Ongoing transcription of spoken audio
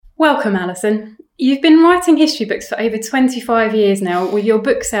Welcome, Alison. You've been writing history books for over 25 years now, with your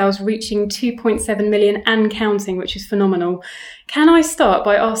book sales reaching 2.7 million and counting, which is phenomenal. Can I start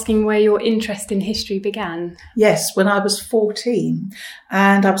by asking where your interest in history began? Yes, when I was 14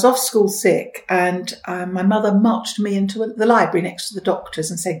 and I was off school sick, and my mother marched me into the library next to the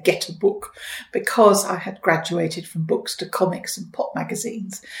doctor's and said, get a book, because I had graduated from books to comics and pop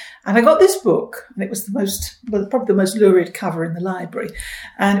magazines. And I got this book, and it was probably the most lurid cover in the library.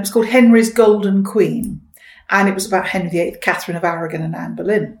 And it was called Henry's Golden Queen. And it was about Henry VIII, Catherine of Aragon and Anne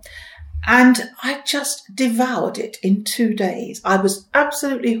Boleyn. And I just devoured it in 2 days. I was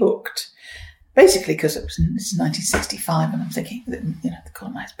absolutely hooked. Basically, because this is 1965, and I'm thinking, the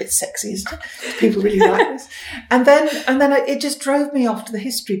colonized, a bit sexy, isn't it? People really like this. And then it just drove me off to the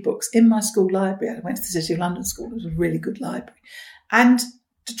history books in my school library. I went to the City of London School. It was a really good library. And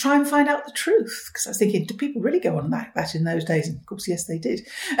to try and find out the truth, because I was thinking, do people really go on like that in those days? And of course, yes, they did.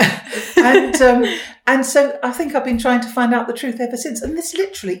 and so I think I've been trying to find out the truth ever since. And this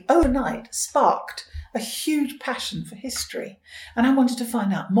literally overnight sparked a huge passion for history. And I wanted to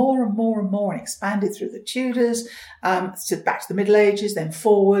find out more and more and more, and expanded through the Tudors, back to the Middle Ages, then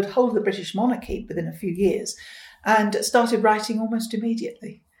forward, whole of the British monarchy within a few years, and started writing almost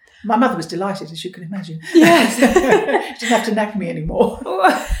immediately. My mother was delighted, as you can imagine. Yes. She didn't have to nag me anymore.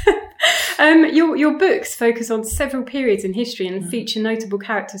 Your books focus on several periods in history and feature notable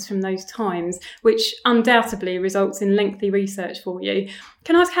characters from those times, which undoubtedly results in lengthy research for you.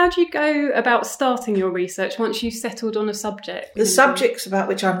 Can I ask, how do you go about starting your research once you've settled on a subject? The subjects about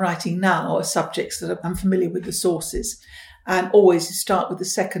which I'm writing now are subjects that I'm familiar with the sources. And always start with the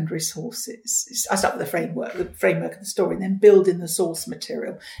secondary sources. I start with the framework of the story, and then build in the source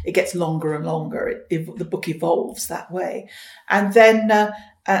material. It gets longer and longer. The book evolves that way. And then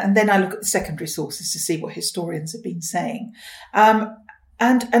I look at the secondary sources to see what historians have been saying. But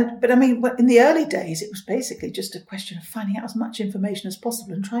I mean, in the early days, it was basically just a question of finding out as much information as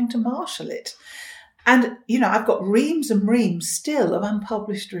possible and trying to marshal it. And, I've got reams and reams still of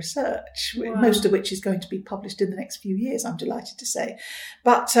unpublished research, wow, most of which is going to be published in the next few years, I'm delighted to say.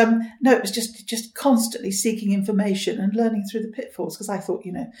 But no, it was just constantly seeking information and learning through the pitfalls, because I thought,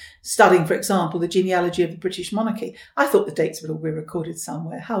 studying, for example, the genealogy of the British monarchy, I thought the dates would all be recorded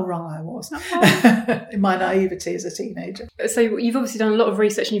somewhere. How wrong I was in my naivety as a teenager. So you've obviously done a lot of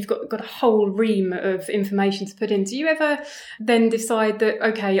research and you've got a whole ream of information to put in. Do you ever then decide that,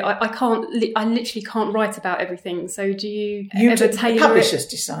 okay, I literally can't write about everything, so do you ever tailor it? Publishers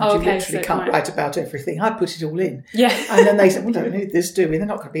decide you literally can't write about everything. I put it all in. Yeah. And then they say, well, don't need this, do we? They're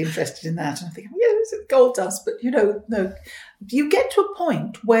not going to be interested in that. And I'm thinking, yeah, it's gold dust. But, no. You get to a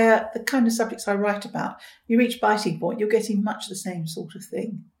point where the kind of subjects I write about, you reach biting point, you're getting much the same sort of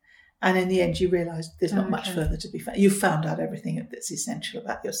thing. And in the end, you realise there's not much further to be found. You've found out everything that's essential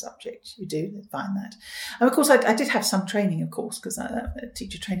about your subject. You do find that. And of course, I did have some training, of course, because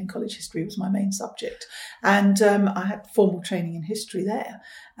teacher training college history was my main subject. And I had formal training in history there.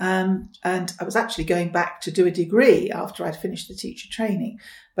 And I was actually going back to do a degree after I'd finished the teacher training,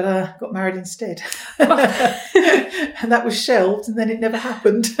 but I got married instead. And that was shelved, and then it never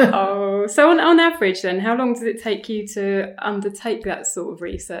happened. Oh, so on average then, how long does it take you to undertake that sort of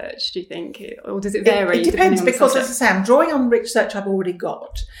research, do you think? Or does it vary? It depends, because as I say, I'm drawing on research I've already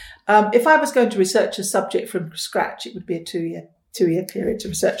got. If I was going to research a subject from scratch, it would be a two-year period to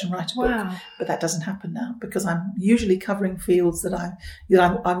research and write a book. Wow. But that doesn't happen now, because I'm usually covering fields that I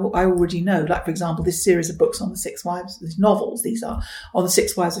already know. Like, for example, this series of books on the Six Wives, these novels, these are on the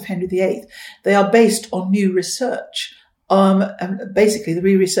Six Wives of Henry VIII. They are based on new research. And basically the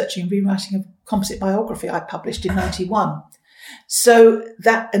re-researching and rewriting of composite biography I published in 91. So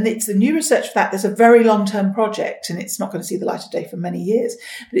it's the new research for that. There's a very long-term project, and it's not going to see the light of day for many years,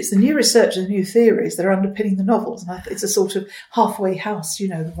 but it's the new research and the new theories that are underpinning the novels. And it's a sort of halfway house,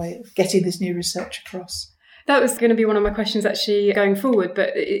 the way of getting this new research across. That was going to be one of my questions actually going forward.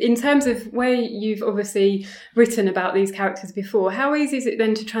 But in terms of where you've obviously written about these characters before, how easy is it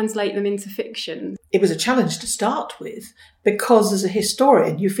then to translate them into fiction? It was a challenge to start with, because as a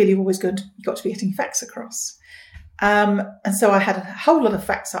historian, you feel you've always got to be getting facts across. And so I had a whole lot of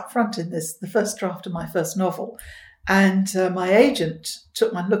facts up front in the first draft of my first novel. And my agent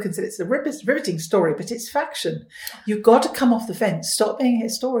took one look and said, it's a riveting story, but it's fiction. You've got to come off the fence, stop being a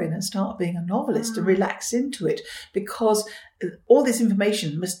historian and start being a novelist and relax into it, because all this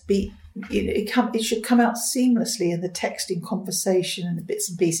information must be, it should come out seamlessly in the text, in conversation and the bits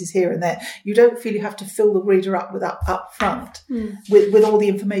and pieces here and there. You don't feel you have to fill the reader up up front with all the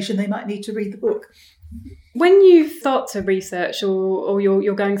information they might need to read the book. When you start to research or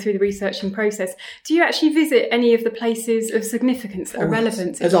you're going through the researching process, do you actually visit any of the places of significance that are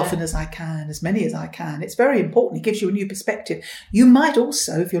relevant? As often as I can, as many as I can. It's very important. It gives you a new perspective. You might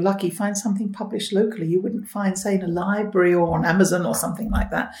also, if you're lucky, find something published locally you wouldn't find, say, in a library or on Amazon or something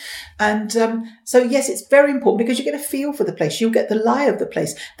like that. And so, yes, it's very important because you get a feel for the place. You'll get the lie of the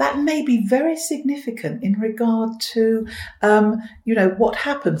place. That may be very significant in regard to, what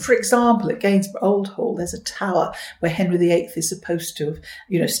happened. For example, at Gainsborough Old Hall, there's a tower where Henry VIII is supposed to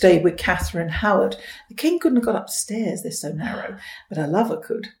have, stayed with Catherine Howard. The king couldn't have got upstairs, they're so narrow, but her lover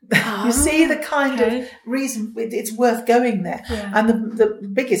could. You see the kind of reason it's worth going there. Yeah. And the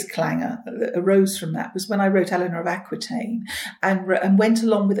biggest clangor that arose from that was when I wrote Eleanor of Aquitaine and went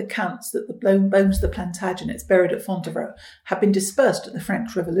along with accounts that the bones of the Plantagenets buried at Fontevraud had been dispersed at the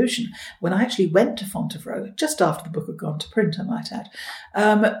French Revolution. When I actually went to Fontevraud, just after the book had gone to print, I might add,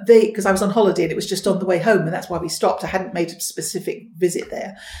 because I was on holiday and it was just on the way home, and that's why we stopped. I hadn't made a specific visit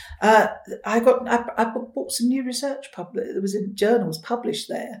there. I bought some new research there was in journals published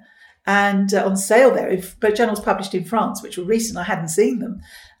there and on sale there, but journals published in France, which were recent. I hadn't seen them.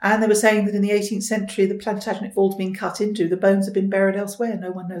 And they were saying that in the 18th century, the Plantagenet vault had been cut into. The bones have been buried elsewhere.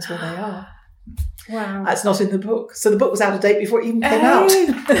 No one knows where they are. Wow. That's not in the book. So the book was out of date before it even came out.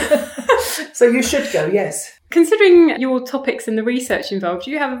 So you should go, yes. Considering your topics and the research involved,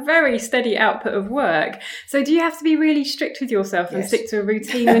 you have a very steady output of work. So do you have to be really strict with yourself and stick to a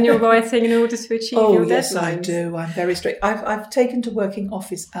routine when you're writing in order to achieve your deadlines? Oh, yes, I do. I'm very strict. I've taken to working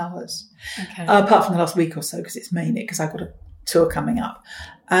office hours, apart from the last week or so, because it's mainly because I've got a tour coming up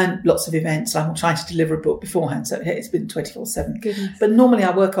and lots of events. I'm trying to deliver a book beforehand, so it's been 24/7. Goodness. But normally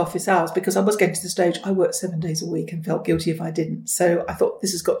I work office hours because I was getting to the stage I worked 7 days a week and felt guilty if I didn't. So I thought,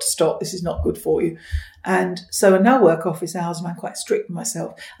 this has got to stop. This is not good for you. And so I now work office hours and I'm quite strict with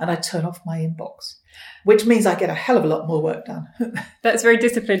myself and I turn off my inbox, which means I get a hell of a lot more work done. That's very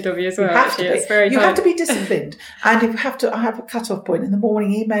disciplined of you as well. You have to be. It's very have to be disciplined. And I have a cut-off point in the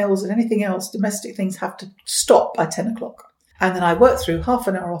morning. Emails and anything else, domestic things have to stop by 10 o'clock. And then I work through half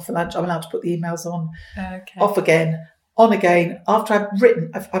an hour off for lunch. I'm allowed to put the emails on, off again, on again. After I've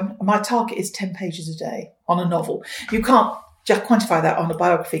written, my target is 10 pages a day on a novel. You can't just quantify that on a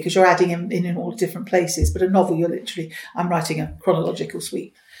biography because you're adding in all different places. But a novel, I'm writing a chronological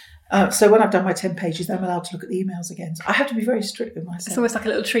suite. So when I've done my 10 pages, then I'm allowed to look at the emails again. So I have to be very strict with myself. It's almost like a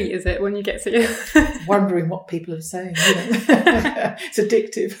little treat, is it, when you get to wondering what people are saying. It's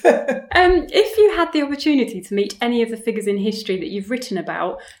addictive. If you had the opportunity to meet any of the figures in history that you've written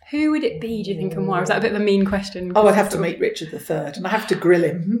about, who would it be, do you think, and why? Is that a bit of a mean question? Oh, I'd have to meet Richard III, and I have to grill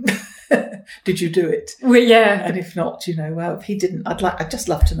him. Did you do it? Well, yeah. And if not, well, if he didn't, I'd just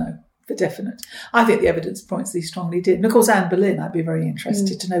love to know. For definite. I think the evidence points that he strongly did. And of course, Anne Boleyn, I'd be very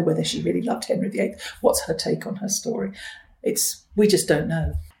interested to know whether she really loved Henry VIII. What's her take on her story? We just don't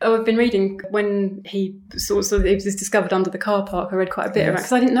know. Oh, I've been reading when he sort of it was discovered under the car park. I read quite a bit about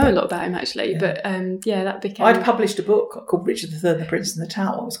because I didn't know a lot about him actually. Yeah. But that became. I'd published a book called Richard III and the Prince in the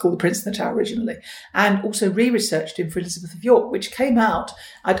Tower. It was called The Prince in the Tower originally, and also re-researched him for Elizabeth of York, which came out.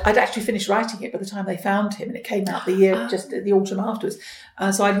 I'd actually finished writing it by the time they found him, and it came out just the autumn afterwards.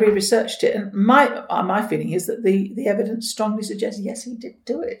 So I'd re-researched it, and my feeling is that the evidence strongly suggests yes, he did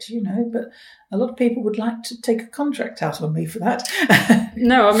do it. But a lot of people would like to take a contract out on me for that.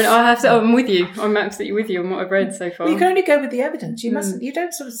 No, I mean, I'm with you. I'm absolutely with you on what I've read so far. Well, you can only go with the evidence. You mustn't. You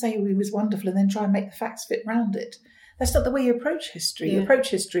don't sort of say he was wonderful and then try and make the facts fit round it. That's not the way you approach history. Yeah. You approach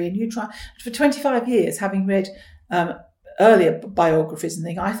history and you try. For 25 years, having read earlier biographies and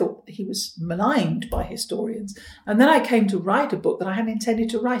things, I thought he was maligned by historians. And then I came to write a book that I hadn't intended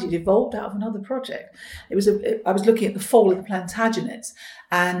to write. It evolved out of another project. I was looking at the fall of the Plantagenets,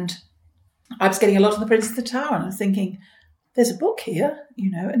 and I was getting a lot on the Prince of the Tower, and I was thinking, there's a book here,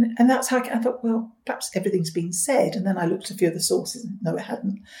 and that's how I thought, well, perhaps everything's been said. And then I looked at a few of the sources, and no, it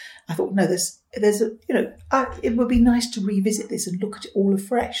hadn't. I thought, no, it would be nice to revisit this and look at it all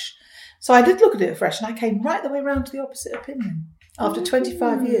afresh. So I did look at it afresh, and I came right the way round to the opposite opinion after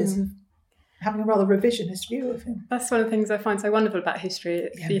 25 years of having a rather revisionist view of him. That's one of the things I find so wonderful about history.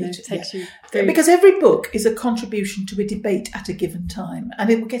 It takes you through. Because every book is a contribution to a debate at a given time, and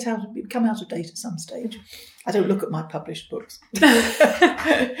it will come out of date at some stage. I don't look at my published books.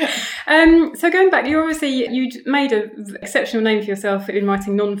 So going back, you'd made an exceptional name for yourself in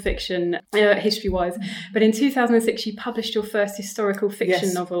writing non-fiction, history-wise. But in 2006, you published your first historical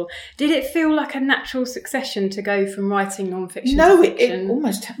fiction novel. Did it feel like a natural succession to go from writing non-fiction to fiction? No,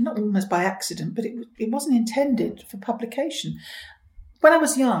 not almost by accident, but it wasn't intended for publication. When I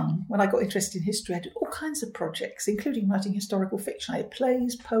was young, when I got interested in history, I did all kinds of projects, including writing historical fiction. I had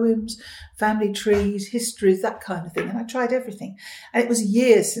plays, poems, family trees, histories, that kind of thing. And I tried everything. And it was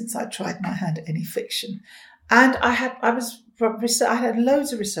years since I tried my hand at any fiction. And I had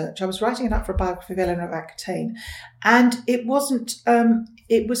loads of research. I was writing it up for a biography of Eleanor of Aquitaine. And it wasn't, I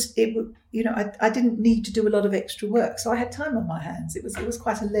didn't need to do a lot of extra work. So I had time on my hands. It was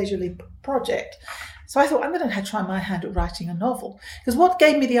quite a leisurely project. So I thought, I'm going to try my hand at writing a novel. Because what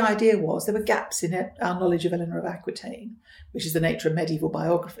gave me the idea was there were gaps in our knowledge of Eleanor of Aquitaine, which is the nature of medieval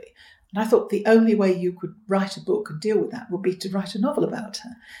biography. And I thought the only way you could write a book and deal with that would be to write a novel about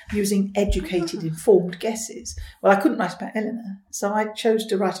her, using educated, informed guesses. Well, I couldn't write about Eleanor, so I chose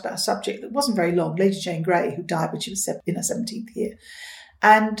to write about a subject that wasn't very long, Lady Jane Grey, who died when she was in her 17th year.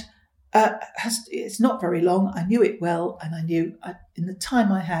 And it's not very long. I knew it well, and I knew in the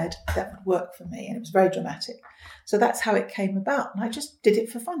time I had that would work for me, and it was very dramatic. So that's how it came about, and I just did it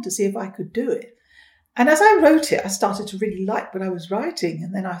for fun to see if I could do it. And as I wrote it, I started to really like what I was writing,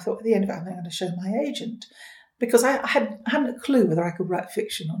 and then I thought at the end of it, I'm going to show my agent, because I hadn't a clue whether I could write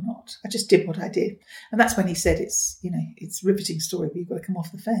fiction or not. I just did what I did, and that's when he said it's a riveting story, but you've got to come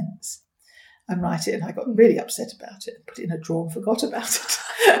off the fence and write it. And I got really upset about it, put it in a drawer and forgot about it.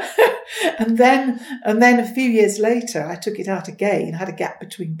 and then a few years later, I took it out again, had a gap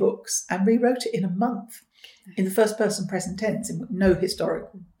between books, and rewrote it in a month in the first person present tense. No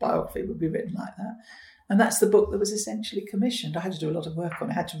historical biography would be written like that. And that's the book that was essentially commissioned. I had to do a lot of work on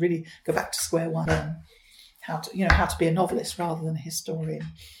it. I had to really go back to square one on how to be a novelist rather than a historian.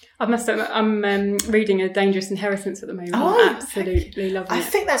 I must admit, I'm reading A Dangerous Inheritance at the moment. I'm absolutely loving it. I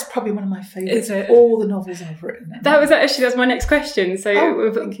think that's probably one of my favourites of all the novels I've written. That's my next question.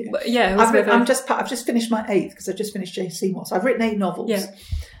 So, thank you. Yeah, I've just finished my 8th because I've just finished Jane Seymour. So I've written 8 novels.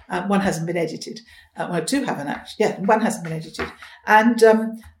 Yeah. One hasn't been edited. Well, 2 haven't actually. Yeah, one hasn't been edited. And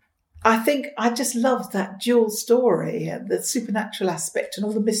I think I just loved that dual story and the supernatural aspect and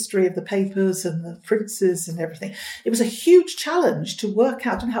all the mystery of the papers and the princes and everything. It was a huge challenge to work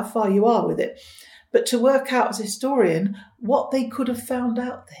out, I don't know how far you are with it, but to work out as a historian what they could have found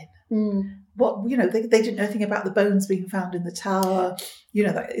out then. What, they didn't know anything about the bones being found in the tower.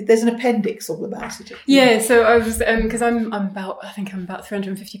 There's an appendix all about it. Yeah, so I was, because I'm about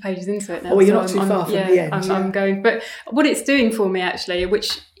 350 pages into it now. Oh, well, you're not too far from the end. I'm going, but what it's doing for me actually,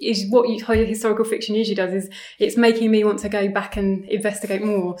 which is what historical fiction usually does, is it's making me want to go back and investigate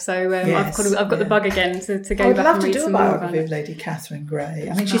more. So I've got the bug again to go back and read some more. I'd love to do a biography of Lady Catherine Grey.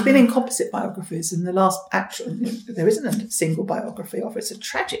 I mean, she's been in composite biographies, and the last there isn't a single biography of her. It's a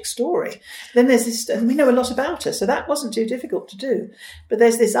tragic story. Then there's this, and we know a lot about her, so that wasn't too difficult to do. But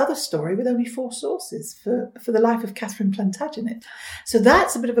there's this other story with only 4 sources for the life of Catherine Plantagenet. So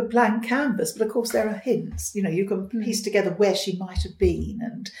that's a bit of a blank canvas, but of course there are hints. You can piece together where she might have been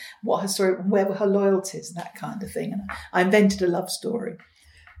and what her story, where were her loyalties and that kind of thing. And I invented a love story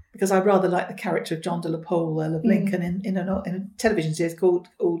because I rather like the character of John de la Pole, Earl of Lincoln, in a television series called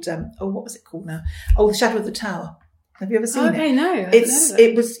what was it called now? Oh, The Shadow of the Tower. Have you ever seen it? Okay, no.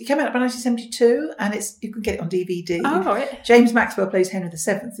 It came out in 1972, and you can get it on DVD. Oh, right. James Maxwell plays Henry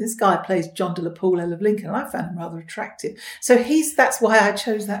VII. This guy plays John de la Pole, Earl of Lincoln, and I found him rather attractive. So that's why I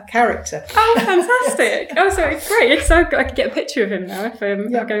chose that character. Oh, fantastic! So it's great. So I could get a picture of him now if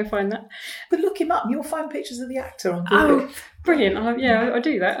I'll go and find that. But look him up. You'll find pictures of the actor on Google. Oh, brilliant. I'll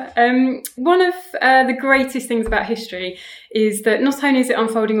do that. One of the greatest things about history is that not only is it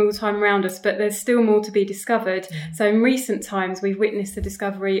unfolding all the time around us, but there's still more to be discovered. So in recent times, we've witnessed the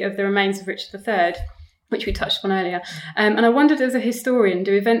discovery of the remains of Richard III, which we touched on earlier. And I wondered, as a historian,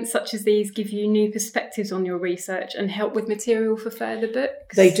 do events such as these give you new perspectives on your research and help with material for further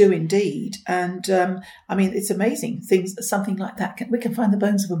books? They do indeed. And it's amazing. Something like that. We can find the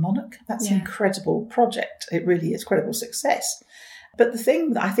bones of a monarch. That's an incredible project. It really is credible success. But the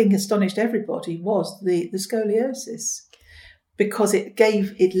thing that I think astonished everybody was the scoliosis, because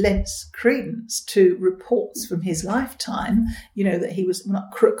it lent credence to reports from his lifetime, that he was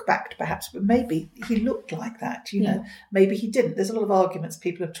not crook-backed perhaps, but maybe he looked like that, maybe he didn't. There's a lot of arguments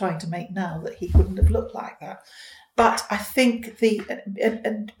people are trying to make now that he couldn't have looked like that. But I think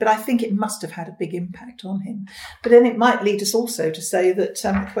I think it must have had a big impact on him. But then it might lead us also to say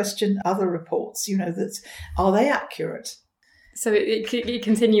that question other reports, that are they accurate? So it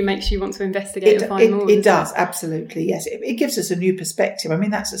continue makes you want to investigate and find more. It does, absolutely, yes. It gives us a new perspective. I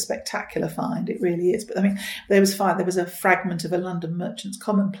mean, that's a spectacular find, it really is. But I mean, there was a fragment of a London Merchant's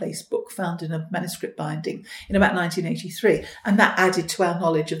Commonplace book found in a manuscript binding in about 1983, and that added to our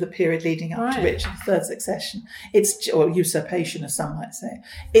knowledge of the period leading up to Richard III's succession. Or usurpation, as some might say.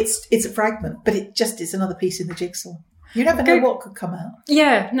 It's a fragment, but it just is another piece in the jigsaw. You never know what could come out.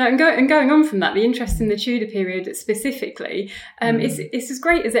 Yeah, no, and going on from that, the interest in the Tudor period specifically, it's as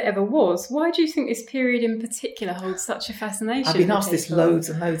great as it ever was. Why do you think this period in particular holds such a fascination? I've been asked this loads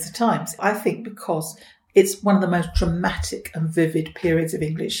and loads of times. I think because it's one of the most dramatic and vivid periods of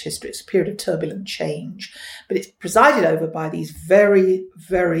English history. It's a period of turbulent change, but it's presided over by these very,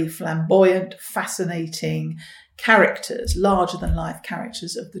 very flamboyant, fascinating characters, larger than life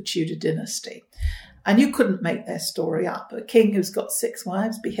characters of the Tudor dynasty. And you couldn't make their story up. A king who's got 6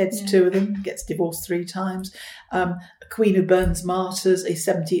 wives, beheads 2 of them, gets divorced 3 times. A queen who burns martyrs, a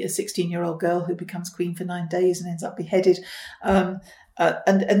 16-year-old girl who becomes queen for 9 days and ends up beheaded. And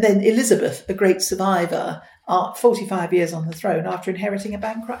then Elizabeth, a great survivor, 45 years on the throne after inheriting a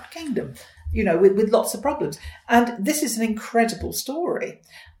bankrupt kingdom, with lots of problems. And this is an incredible story.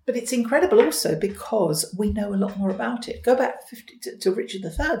 But it's incredible also because we know a lot more about it. Go back to Richard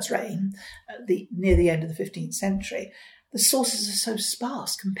III's reign, near the end of the 15th century. The sources are so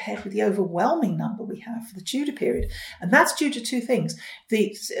sparse compared with the overwhelming number we have for the Tudor period. And that's due to 2 things.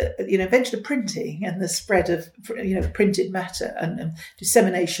 The invention of printing and the spread of printed matter and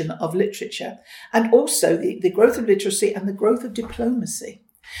dissemination of literature. And also the growth of literacy and the growth of diplomacy.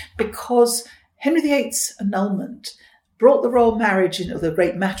 Because Henry VIII's annulment brought the royal marriage, or the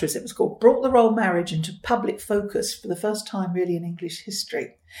Great Matter as it was called, brought the royal marriage into public focus for the first time really in English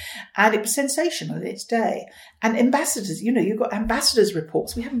history. And it was sensational in its day. And ambassadors, you've got ambassadors'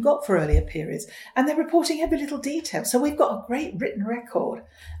 reports we haven't got for earlier periods, and they're reporting every little detail. So we've got a great written record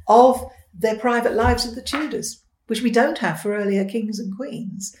of their private lives of the Tudors, which we don't have for earlier kings and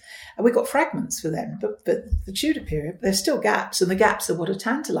queens. And we've got fragments for them, but the Tudor period, there's still gaps, and the gaps are what are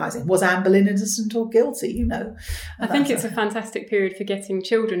tantalising. Was Anne Boleyn innocent or guilty, I think it's a fantastic period for getting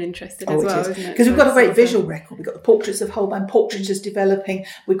children interested as well, isn't it? Because we've got a great visual record. We've got the portraits of Holbein, portraitures developing.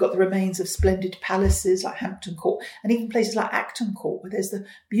 We've got the remains of splendid palaces like Hampton Court, and even places like Acton Court, where there's the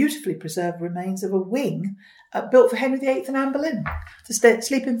beautifully preserved remains of a wing built for Henry VIII and Anne Boleyn to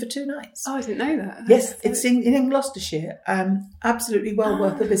sleep in for 2 nights. Oh, I didn't know that. Yes, it's in Gloucestershire. Absolutely well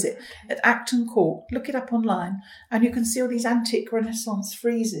worth a visit. At Acton Court, look it up online, and you can see all these antique Renaissance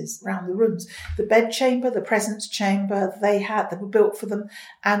friezes around the rooms. The bedchamber, the presence chamber that were built for them,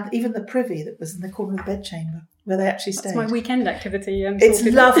 and even the privy that was in the corner of the bedchamber where they actually stayed. That's my weekend activity. It's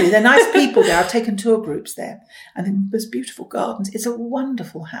lovely. They're nice people there. I've taken tour groups there, and there's beautiful gardens. It's a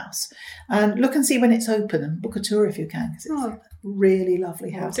wonderful house. And look and see when it's open, and book a tour if you can, because it's a really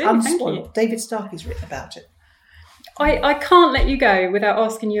lovely house. Unspoiled. David Starkey's written about it. I can't let you go without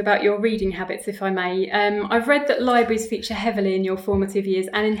asking you about your reading habits, if I may. I've read that libraries feature heavily in your formative years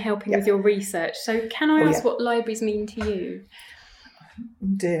and in helping with your research. So can I ask what libraries mean to you?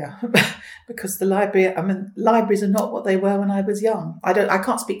 Dear, because libraries are not what they were when I was young. I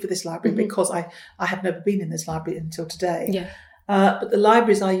can't speak for this library because I have never been in this library until today. Yeah. But the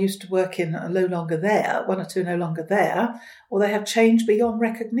libraries I used to work in are no longer there. 1 or 2 are no longer there, or they have changed beyond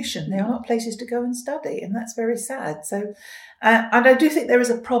recognition. They are not places to go and study, and that's very sad. So, and I do think there is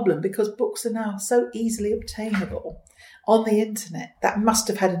a problem because books are now so easily obtainable on the internet. That must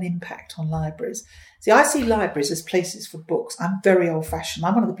have had an impact on libraries. See, I see libraries as places for books. I'm very old-fashioned.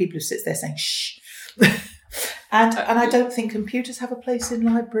 I'm one of the people who sits there saying, shh. And I don't think computers have a place in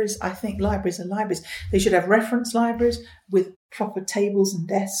libraries. I think libraries are libraries. They should have reference libraries with proper tables and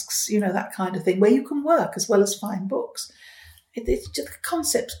desks, that kind of thing, where you can work as well as find books. It's just, the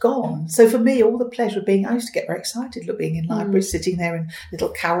concept's gone. So for me, all the pleasure of I used to get very excited being in libraries, sitting there in little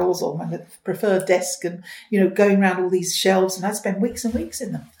carrels or my preferred desk and, going around all these shelves, and I'd spend weeks and weeks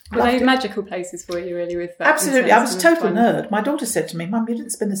in them. Were they magical places for you, really, with that? Absolutely. I was a total nerd. My daughter said to me, Mum, you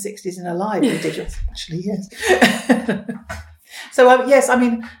didn't spend the 60s in a library, did you? Actually, yes. So, yes,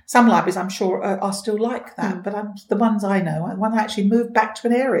 some libraries, I'm sure, are still like that, but the ones I know, one I actually moved back to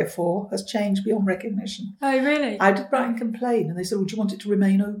an area for has changed beyond recognition. Oh, really? I did write and complain, and they said, do you want it to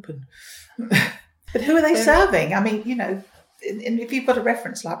remain open? But who are they serving? If you've got a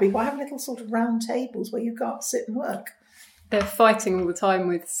reference library, why have little sort of round tables where you can't sit and work? They're fighting all the time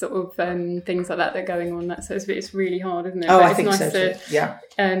with sort of things like that are going on. So it's really hard, isn't it? Oh, but I think so too. Yeah.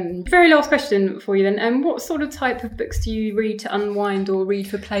 Very last question for you then. What sort of type of books do you read to unwind or read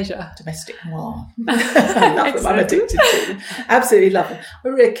for pleasure? Domestic noir. I love them. I'm addicted to them. Absolutely love them. A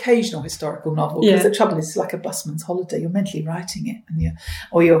very occasional historical novel, because the trouble is it's like a busman's holiday. You're mentally writing it, and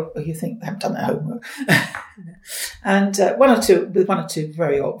you think they haven't done their homework. And one or two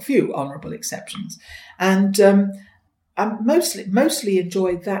very few honourable exceptions. And I mostly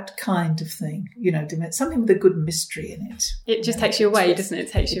enjoy that kind of thing, something with a good mystery in it. It just takes you away, doesn't it?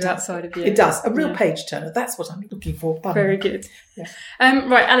 It takes you outside of you. It does. A real page turner. That's what I'm looking for. Very good. Yeah.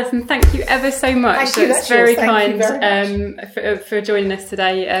 Right, Alison, thank you ever so much. Thank you. That's very kind very for joining us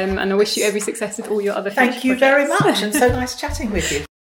today. And I wish you every success with all your other future Thank you projects. very much. And so nice chatting with you.